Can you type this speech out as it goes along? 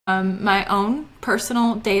my own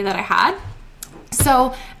personal day that I had.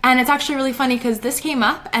 So, and it's actually really funny because this came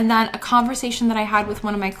up, and then a conversation that I had with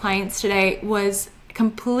one of my clients today was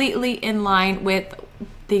completely in line with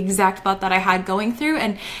the exact thought that I had going through.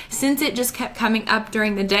 And since it just kept coming up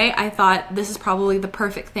during the day, I thought this is probably the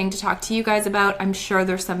perfect thing to talk to you guys about. I'm sure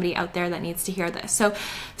there's somebody out there that needs to hear this. So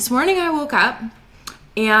this morning I woke up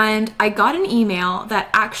and I got an email that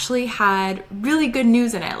actually had really good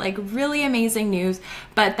news in it, like really amazing news.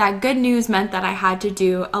 But that good news meant that I had to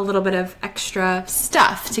do a little bit of extra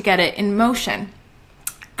stuff to get it in motion.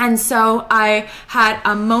 And so I had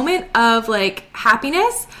a moment of like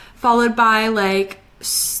happiness followed by like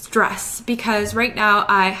stress, because right now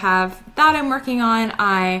I have that I'm working on.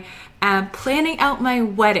 I am planning out my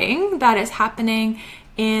wedding that is happening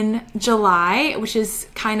in July, which is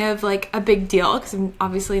kind of like a big deal because I've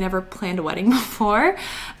obviously never planned a wedding before.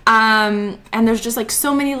 And there's just like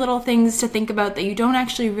so many little things to think about that you don't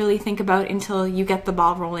actually really think about until you get the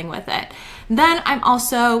ball rolling with it. Then I'm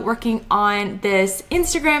also working on this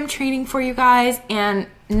Instagram training for you guys. And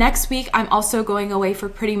next week, I'm also going away for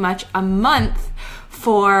pretty much a month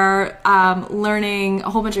for learning a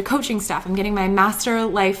whole bunch of coaching stuff. I'm getting my Master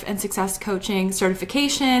Life and Success Coaching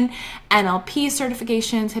certification, NLP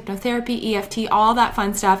certifications, hypnotherapy, EFT, all that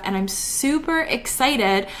fun stuff. And I'm super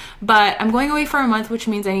excited, but I'm going away for a month, which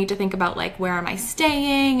means I need to think about like, where am I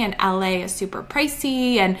staying? And LA is super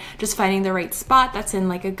pricey, and just finding the right spot that's in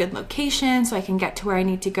like a good location so I can get to where I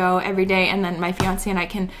need to go every day. And then my fiance and I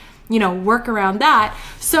can, you know, work around that.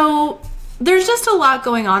 So there's just a lot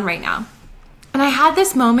going on right now. And I had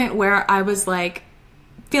this moment where I was like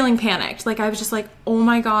feeling panicked. Like I was just like, oh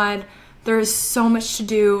my God, there is so much to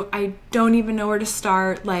do. I don't even know where to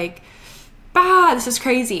start. Like, this is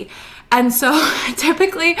crazy. And so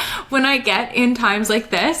typically when I get in times like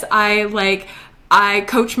this, I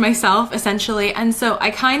coach myself essentially. And so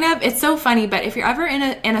I kind of, it's so funny, but if you're ever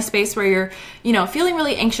in a space where you're, you know, feeling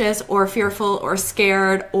really anxious or fearful or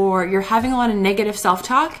scared, or you're having a lot of negative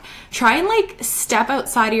self-talk, try and like step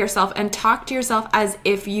outside of yourself and talk to yourself as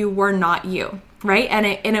if you were not you, right? And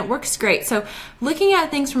it works great. So looking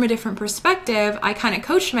at things from a different perspective, I kind of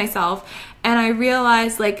coached myself, and I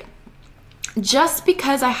realized like, just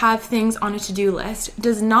because I have things on a to-do list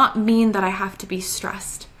does not mean that I have to be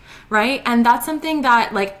stressed. Right? And that's something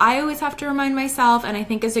that like I always have to remind myself, and I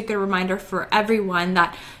think is a good reminder for everyone,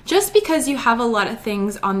 that just because you have a lot of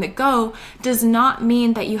things on the go does not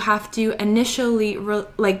mean that you have to initially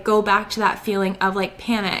go back to that feeling of like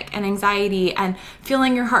panic and anxiety and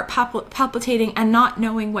feeling your heart palpitating and not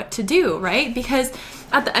knowing what to do, right? Because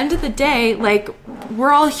at the end of the day, like,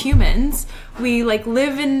 we're all humans. We like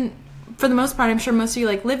live in, for the most part, I'm sure most of you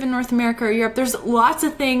like live in North America or Europe. There's lots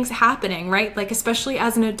of things happening, right? Like, especially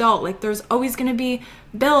as an adult, like there's always going to be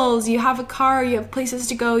bills. You have a car, you have places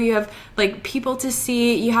to go, you have like people to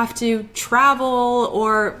see, you have to travel,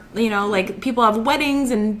 or, you know, like people have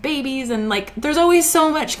weddings and babies, and like there's always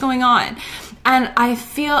so much going on. And I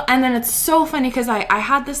feel, and then it's so funny because I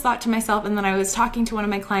had this thought to myself, and then I was talking to one of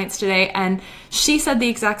my clients today, and she said the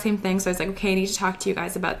exact same thing. So I was like, okay, I need to talk to you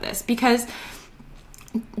guys about this, because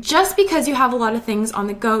just because you have a lot of things on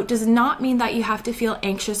the go does not mean that you have to feel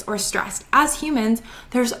anxious or stressed. As humans,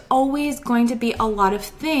 there's always going to be a lot of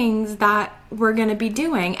things that we're going to be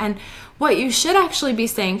doing. And what you should actually be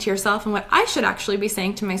saying to yourself, and what I should actually be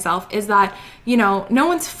saying to myself, is that, you know, no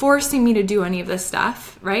one's forcing me to do any of this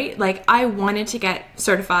stuff, right? Like, I wanted to get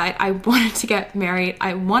certified. I wanted to get married.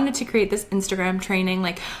 I wanted to create this Instagram training.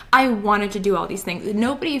 Like, I wanted to do all these things.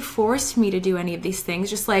 Nobody forced me to do any of these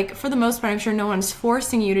things. Just like, for the most part, I'm sure no one's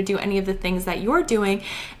forcing you to do any of the things that you're doing.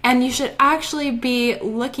 And you should actually be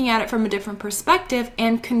looking at it from a different perspective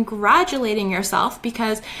and congratulating yourself,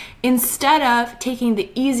 because instead of taking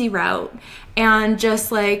the easy route and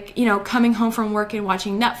just like, you know, coming home from work and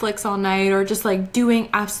watching Netflix all night, or just like doing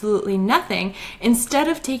absolutely nothing, instead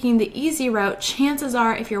of taking the easy route, chances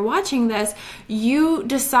are, if you're watching this, you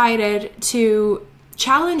decided to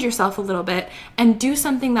challenge yourself a little bit and do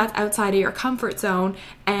something that's outside of your comfort zone,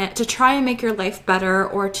 and to try and make your life better,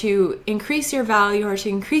 or to increase your value, or to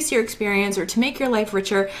increase your experience, or to make your life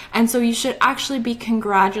richer. And so you should actually be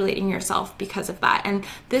congratulating yourself because of that. And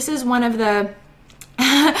this is one of the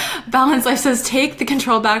Balanced Life says, take the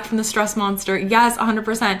control back from the stress monster. Yes,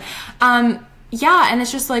 100%. Yeah, and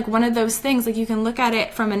it's just like one of those things, like you can look at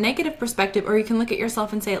it from a negative perspective, or you can look at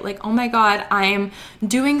yourself and say, like, oh my God, I'm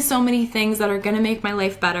doing so many things that are going to make my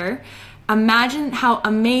life better. imagine how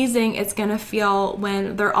amazing it's going to feel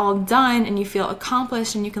when they're all done and you feel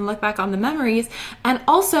accomplished and you can look back on the memories. And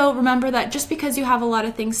also remember that just because you have a lot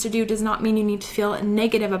of things to do does not mean you need to feel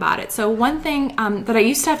negative about it. So one thing that I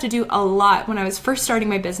used to have to do a lot when I was first starting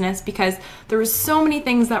my business, because there was so many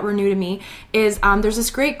things that were new to me, is there's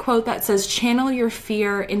this great quote that says, channel your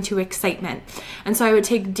fear into excitement. And so I would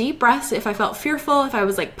take deep breaths if I felt fearful, if I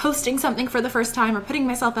was like posting something for the first time or putting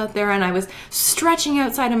myself out there and I was stretching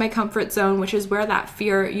outside of my comfort zone, which is where that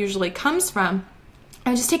fear usually comes from.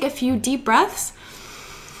 I would just take a few deep breaths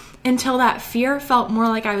until that fear felt more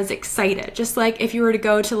like I was excited. Just like if you were to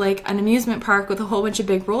go to like an amusement park with a whole bunch of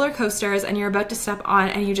big roller coasters and you're about to step on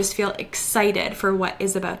and you just feel excited for what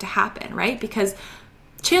is about to happen, right? Because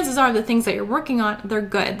chances are the things that you're working on, they're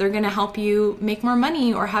good. They're going to help you make more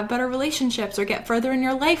money or have better relationships or get further in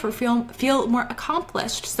your life or feel more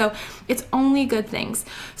accomplished. So it's only good things.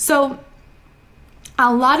 So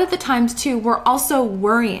a lot of the times too, we're also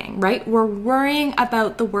worrying, right? We're worrying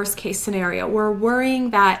about the worst case scenario. We're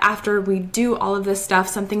worrying that after we do all of this stuff,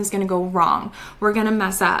 something's going to go wrong. We're going to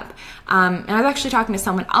mess up. And I was actually talking to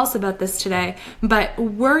someone else about this today, but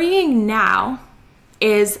worrying now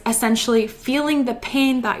is essentially feeling the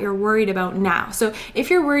pain that you're worried about now. So if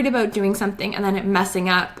you're worried about doing something and then it messing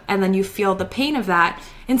up and then you feel the pain of that,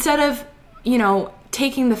 instead of,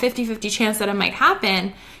 taking the 50-50 chance that it might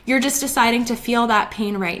happen, you're just deciding to feel that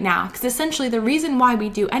pain right now. Because essentially the reason why we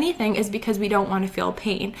do anything is because we don't want to feel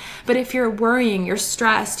pain. But if you're worrying, you're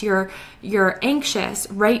stressed, you're anxious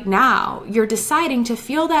right now, you're deciding to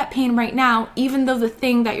feel that pain right now, even though the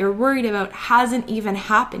thing that you're worried about hasn't even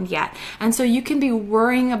happened yet. And so you can be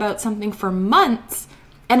worrying about something for months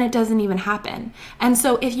and it doesn't even happen. And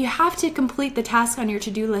so if you have to complete the task on your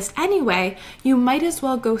to-do list anyway, you might as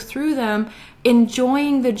well go through them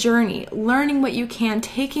enjoying the journey, learning what you can,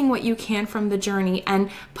 taking what you can from the journey, and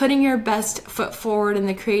putting your best foot forward in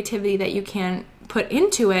the creativity that you can put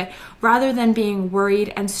into it, rather than being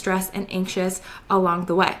worried and stressed and anxious along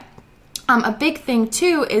the way. A big thing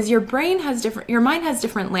too is your mind has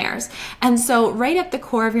different layers. And so right at the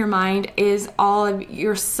core of your mind is all of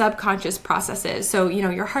your subconscious processes. So,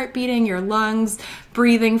 your heart beating, your lungs,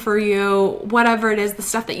 breathing for you, whatever it is, the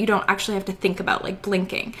stuff that you don't actually have to think about, like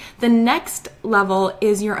blinking. The next level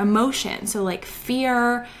is your emotion. So like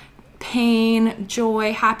fear, pain,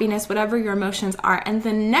 joy, happiness, whatever your emotions are. And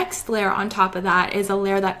the next layer on top of that is a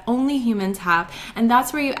layer that only humans have. And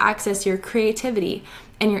that's where you access your creativity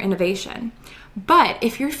and your innovation. But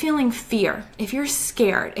if you're feeling fear, if you're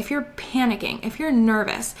scared, if you're panicking, if you're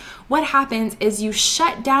nervous, what happens is you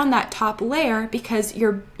shut down that top layer because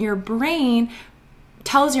your brain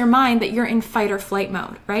tells your mind that you're in fight or flight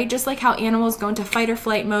mode, right? Just like how animals go into fight or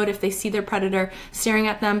flight mode if they see their predator staring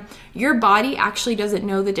at them, your body actually doesn't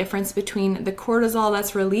know the difference between the cortisol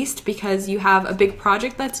that's released because you have a big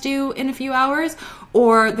project that's due in a few hours,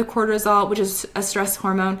 or the cortisol, which is a stress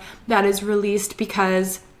hormone, that is released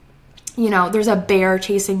because, there's a bear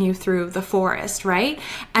chasing you through the forest, right?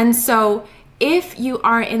 And so if you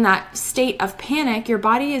are in that state of panic, your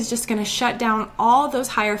body is just going to shut down all those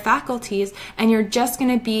higher faculties and you're just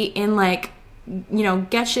going to be in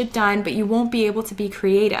get shit done, but you won't be able to be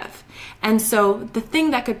creative. And so the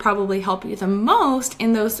thing that could probably help you the most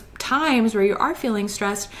in those times where you are feeling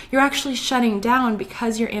stressed, you're actually shutting down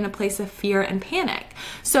because you're in a place of fear and panic.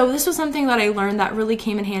 So this was something that I learned that really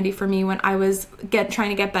came in handy for me when I was trying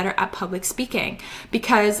to get better at public speaking,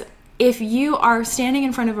 because if you are standing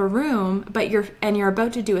in front of a room, but you're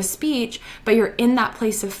about to do a speech, but you're in that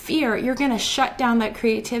place of fear, you're going to shut down that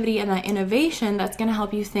creativity and that innovation that's going to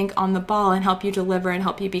help you think on the ball and help you deliver and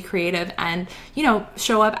help you be creative and,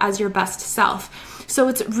 show up as your best self. So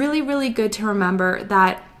it's really, really good to remember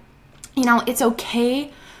that, it's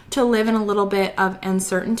okay to live in a little bit of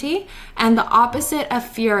uncertainty, and the opposite of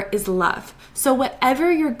fear is love. So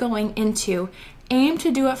whatever you're going into, aim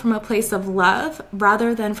to do it from a place of love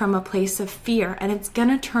rather than from a place of fear, and it's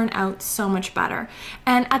gonna turn out so much better.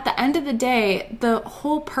 And at the end of the day, the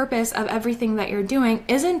whole purpose of everything that you're doing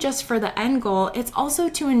isn't just for the end goal, it's also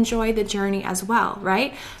to enjoy the journey as well,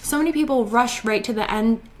 right? So many people rush right to the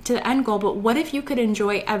end goal, but what if you could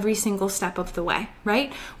enjoy every single step of the way,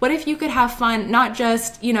 right? What if you could have fun, not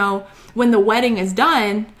just, when the wedding is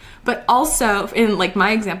done, but also in like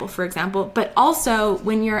my example, for example, but also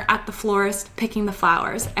when you're at the florist picking the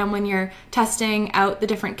flowers, and when you're testing out the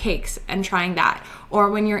different cakes and trying that, or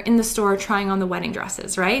when you're in the store trying on the wedding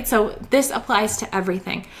dresses, right? So this applies to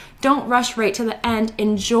everything. Don't rush right to the end.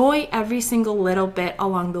 Enjoy every single little bit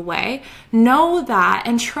along the way. Know that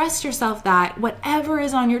and trust yourself that whatever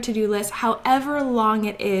is on your to-do list, however long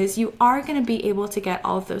it is, you are going to be able to get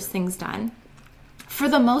all of those things done. for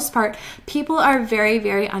the most part, people are very,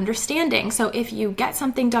 very understanding. So if you get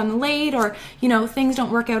something done late or, you know, things don't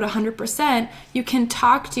work out 100%, you can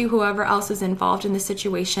talk to whoever else is involved in the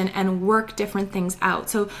situation and work different things out.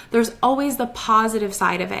 So there's always the positive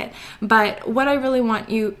side of it. But what I really want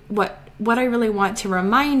to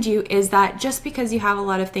remind you is that just because you have a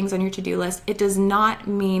lot of things on your to-do list, it does not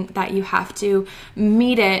mean that you have to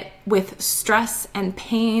meet it with stress and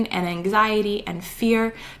pain and anxiety and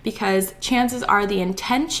fear, because chances are the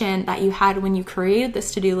intention that you had when you created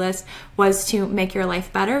this to-do list was to make your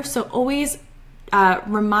life better. So always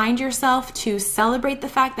remind yourself to celebrate the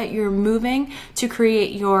fact that you're moving to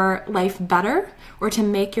create your life better or to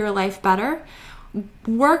make your life better.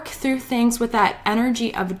 Work through things with that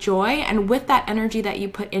energy of joy, and with that energy that you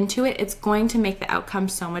put into it, it's going to make the outcome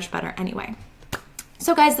so much better anyway.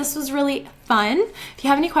 So guys, this was really fun. If you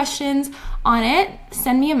have any questions on it,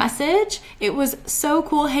 send me a message. It was so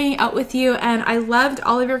cool hanging out with you, and I loved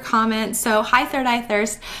all of your comments. So hi, Third Eye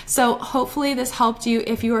Thirst. So hopefully this helped you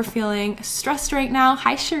if you are feeling stressed right now.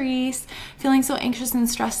 Hi, Charisse. Feeling so anxious and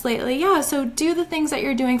stressed lately. Yeah, so do the things that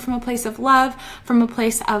you're doing from a place of love, from a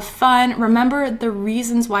place of fun. Remember the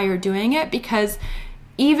reasons why you're doing it, because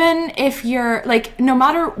even if you're like, no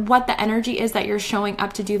matter what the energy is that you're showing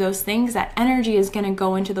up to do those things, that energy is going to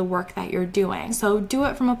go into the work that you're doing. So do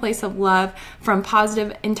it from a place of love, from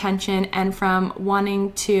positive intention, and from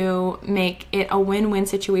wanting to make it a win-win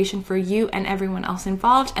situation for you and everyone else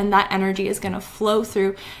involved. And that energy is going to flow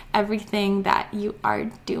through everything that you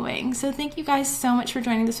are doing. So thank you guys so much for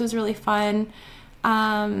joining. This was really fun.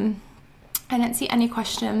 I didn't see any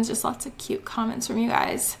questions, just lots of cute comments from you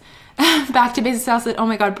guys. Back to basics said, oh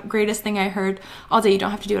my God, greatest thing I heard all day. You don't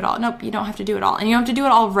have to do it all. Nope, you don't have to do it all. And you don't have to do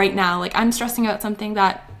it all right now. Like, I'm stressing out something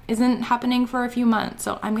that isn't happening for a few months,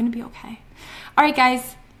 so I'm going to be okay. All right,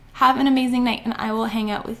 guys, have an amazing night, and I will hang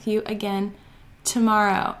out with you again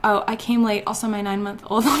tomorrow. Oh, I came late. Also, my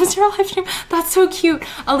 9-month-old loves your live stream. That's so cute.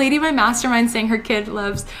 A lady in my mastermind saying her kid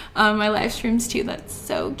loves my live streams too. That's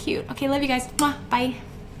so cute. Okay, love you guys. Mwah, bye.